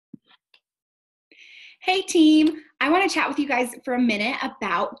Hey team, I want to chat with you guys for a minute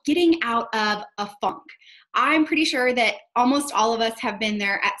about getting out of a funk. I'm pretty sure that almost all of us have been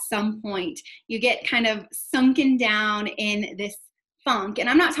there at some point. You get kind of sunken down in this funk. And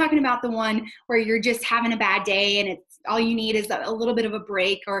I'm not talking about the one where you're just having a bad day and it's all you need is a little bit of a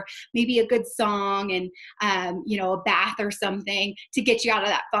break or maybe a good song and a bath or something to get you out of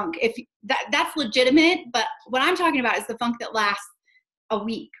that funk. If that's legitimate, but what I'm talking about is the funk that lasts a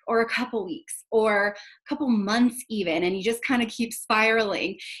week or a couple weeks or a couple months even, and you just kind of keep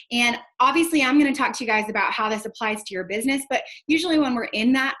spiraling. And obviously I'm going to talk to you guys about how this applies to your business, but usually when we're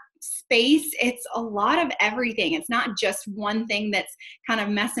in that space, it's a lot of everything. It's not just one thing that's kind of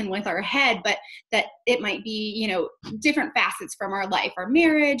messing with our head, but that it might be, different facets from our life, our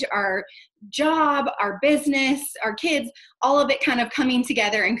marriage, our job, our business, our kids, all of it kind of coming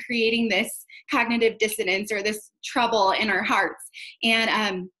together and creating this cognitive dissonance or this trouble in our hearts.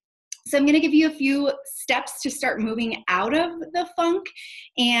 And so I'm going to give you a few steps to start moving out of the funk.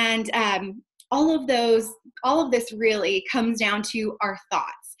 And all of this really comes down to our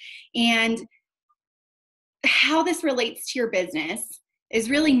thoughts. And how this relates to your business is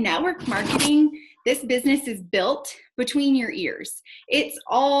really network marketing. This business is built between your ears. It's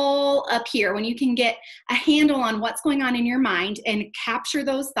all up here. When you can get a handle on what's going on in your mind and capture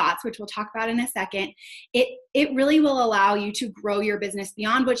those thoughts, which we'll talk about in a second, it really will allow you to grow your business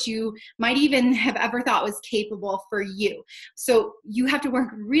beyond what you might even have ever thought was capable for you. So you have to work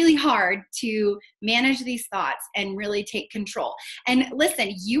really hard to manage these thoughts and really take control. And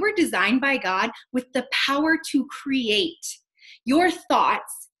listen, you were designed by God with the power to create. Your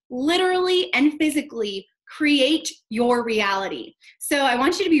thoughts literally and physically create your reality. So I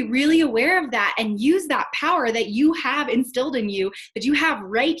want you to be really aware of that and use that power that you have instilled in you, that you have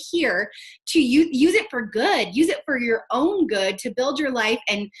right here, to use it for good. Use it for your own good, to build your life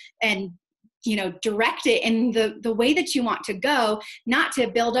and direct it in the way that you want to go, not to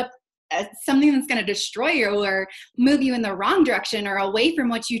build up something that's going to destroy you or move you in the wrong direction or away from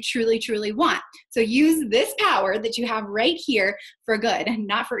what you truly, truly want. So use this power that you have right here for good and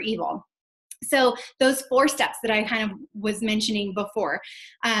not for evil. So those 4 steps that I kind of was mentioning before,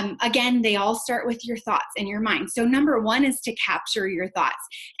 again, they all start with your thoughts and your mind. So number 1 is to capture your thoughts.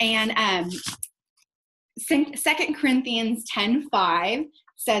 And 2 Corinthians 10:5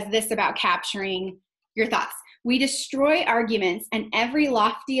 says this about capturing your thoughts. We destroy arguments and every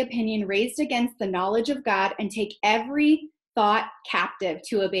lofty opinion raised against the knowledge of God and take every thought captive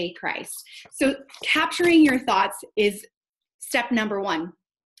to obey Christ. So capturing your thoughts is step number 1.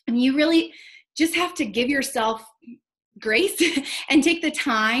 And you really just have to give yourself grace and take the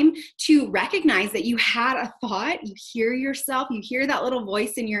time to recognize that you had a thought. You hear yourself, you hear that little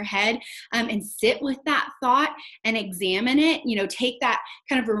voice in your head, and sit with that thought and examine it. Take that,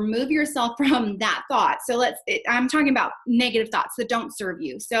 kind of remove yourself from that thought. So I'm talking about negative thoughts that don't serve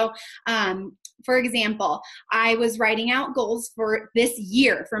you. So for example, I was writing out goals for this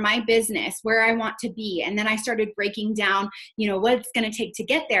year for my business, where I want to be. And then I started breaking down, what it's going to take to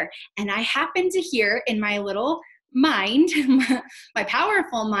get there. And I happened to hear in my little mind, my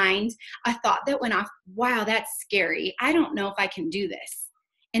powerful mind, a thought that went off, wow, that's scary. I don't know if I can do this.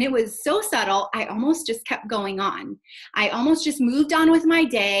 And it was so subtle, I almost just kept going on. I almost just moved on with my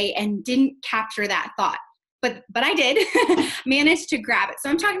day and didn't capture that thought. But I did manage to grab it. So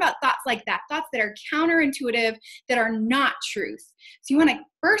I'm talking about thoughts like that, thoughts that are counterintuitive, that are not truth. So you want to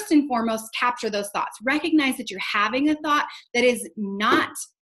first and foremost capture those thoughts. Recognize that you're having a thought that is not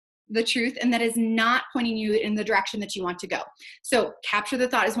the truth and that is not pointing you in the direction that you want to go. So capture the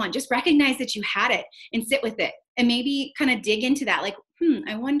thought as 1. Just recognize that you had it and sit with it and maybe kind of dig into that. Like,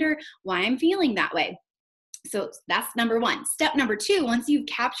 I wonder why I'm feeling that way. So that's number 1. Step number 2, once you've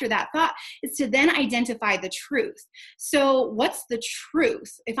captured that thought, is to then identify the truth. So what's the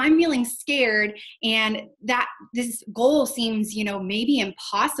truth? If I'm feeling scared and that this goal seems, maybe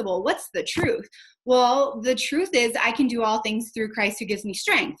impossible, what's the truth? Well, the truth is I can do all things through Christ who gives me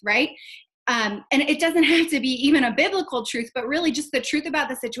strength, right? And it doesn't have to be even a biblical truth, but really just the truth about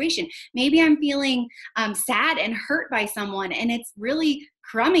the situation. Maybe I'm feeling sad and hurt by someone and it's really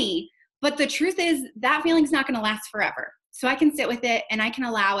crummy. But the truth is that feeling's not going to last forever. So I can sit with it and I can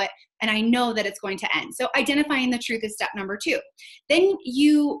allow it and I know that it's going to end. So identifying the truth is step number 2. Then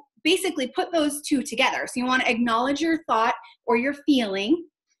you basically put those 2 together. So you want to acknowledge your thought or your feeling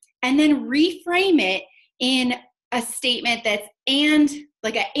and then reframe it in a statement that's and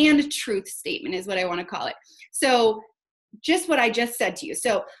truth statement is what I want to call it. So just what I just said to you.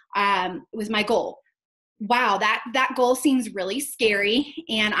 So it was my goal. Wow, that goal seems really scary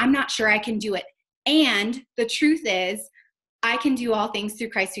and I'm not sure I can do it. And the truth is I can do all things through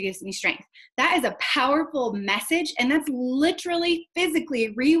Christ who gives me strength. That is a powerful message, and that's literally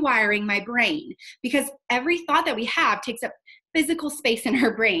physically rewiring my brain, because every thought that we have takes up physical space in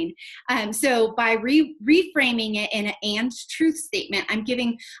our brain. So by reframing it in an and truth statement,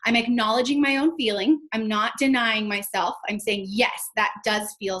 I'm acknowledging my own feeling. I'm not denying myself. I'm saying, yes, that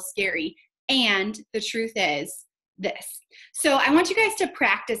does feel scary. And the truth is this. So I want you guys to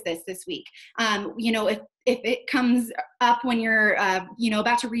practice this week. If it comes up when you're,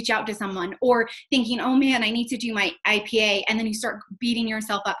 about to reach out to someone, or thinking, oh man, I need to do my IPA, and then you start beating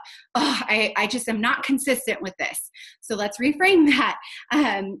yourself up. Oh, I just am not consistent with this. So let's reframe that.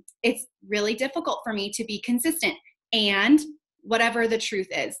 It's really difficult for me to be consistent, and whatever the truth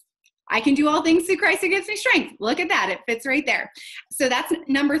is, I can do all things through Christ who gives me strength. Look at that. It fits right there. So that's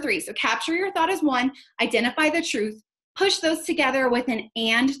number 3. So capture your thought as one, identify the truth, push those together with an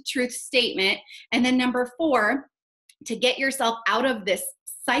and truth statement. And then number 4, to get yourself out of this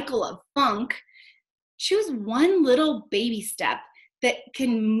cycle of funk, choose one little baby step that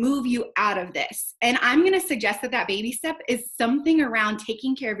can move you out of this. And I'm going to suggest that baby step is something around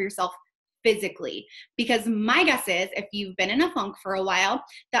taking care of yourself physically, because my guess is, if you've been in a funk for a while,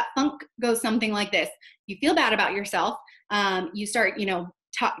 that funk goes something like this. You feel bad about yourself. You start,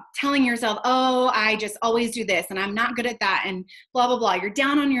 telling yourself, oh, I just always do this and I'm not good at that, and blah, blah, blah. You're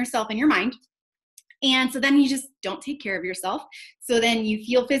down on yourself in your mind. And so then you just don't take care of yourself. So then you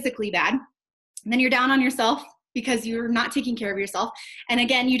feel physically bad. And then you're down on yourself because you're not taking care of yourself. And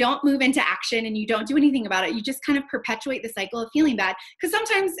again, you don't move into action and you don't do anything about it. You just kind of perpetuate the cycle of feeling bad, because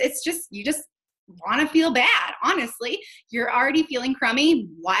sometimes it's just, you just want to feel bad. Honestly, you're already feeling crummy.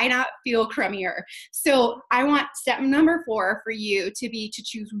 Why not feel crummier? So I want step number 4 for you to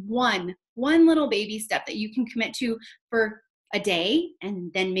choose one little baby step that you can commit to for a day,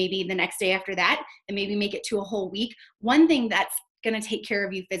 and then maybe the next day after that, and maybe make it to a whole week. One thing that's going to take care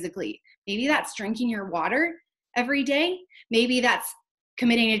of you physically. Maybe that's drinking your water every day. Maybe that's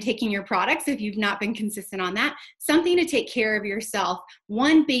committing to taking your products if you've not been consistent on that. Something to take care of yourself.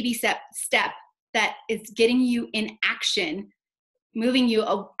 One baby step that is getting you in action, moving you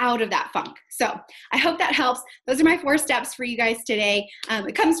out of that funk. So I hope that helps. Those are my 4 steps for you guys today.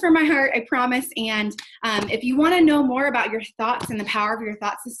 It comes from my heart, I promise. And if you want to know more about your thoughts and the power of your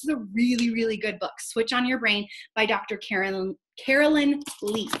thoughts, this is a really, really good book, Switch on Your Brain by Dr. Carolyn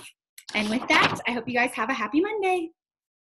Leaf. And with that, I hope you guys have a happy Monday.